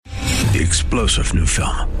The explosive new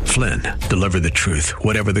film, Flynn, deliver the truth,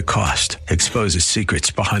 whatever the cost, exposes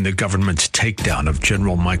secrets behind the government's takedown of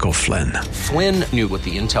General Michael Flynn. Flynn knew what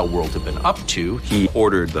the intel world had been up to. He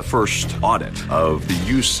ordered the first audit of the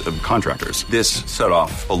use of contractors. This set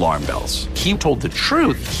off alarm bells. He told the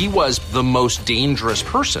truth. He was the most dangerous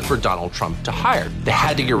person for Donald Trump to hire. They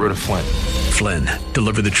had to get rid of Flynn. Flynn,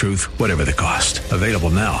 deliver the truth, whatever the cost. Available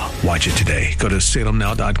now. Watch it today. Go to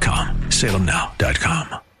salemnow.com.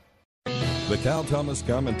 salemnow.com. The Cal Thomas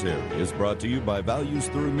Commentary is brought to you by Values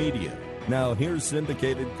Through Media. Now here's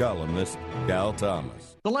syndicated columnist Cal Thomas.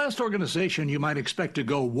 The last organization you might expect to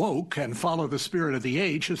go woke and follow the spirit of the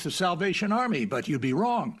age is the Salvation Army, but you'd be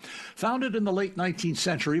wrong. Founded in the late 19th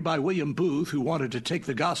century by William Booth, who wanted to take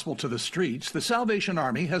the gospel to the streets, the Salvation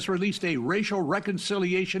Army has released a racial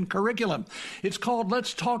reconciliation curriculum. It's called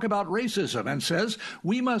Let's Talk About Racism and says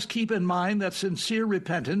we must keep in mind that sincere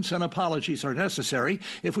repentance and apologies are necessary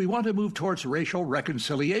if we want to move towards racial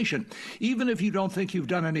reconciliation. Even if you don't think you've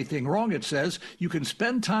done anything wrong, it says, you can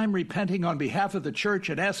spend time repenting on behalf of the church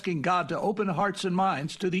and asking God to open hearts and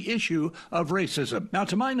minds to the issue of racism. Now,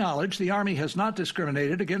 to my knowledge, the Army has not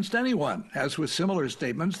discriminated against anyone. As with similar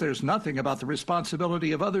statements, there's nothing about the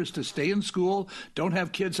responsibility of others to stay in school, don't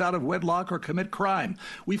have kids out of wedlock, or commit crime.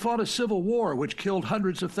 We fought a civil war which killed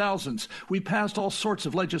hundreds of thousands. We passed all sorts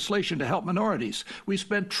of legislation to help minorities. We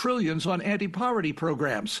spent trillions on anti-poverty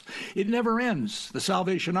programs. It never ends. The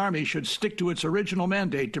Salvation Army should stick to its original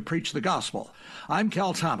mandate to preach the gospel. I'm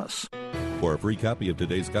Cal Thomas. For a free copy of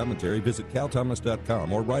today's commentary, visit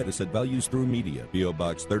calthomas.com or write us at Values Through Media, P.O.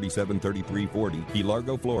 Box 373340, Key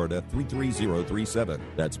Largo, Florida 33037.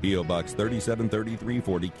 That's P.O. Box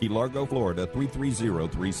 373340, Key Largo, Florida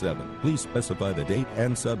 33037. Please specify the date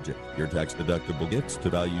and subject. Your tax-deductible gifts to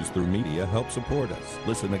Values Through Media help support us.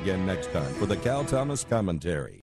 Listen again next time for the Cal Thomas Commentary.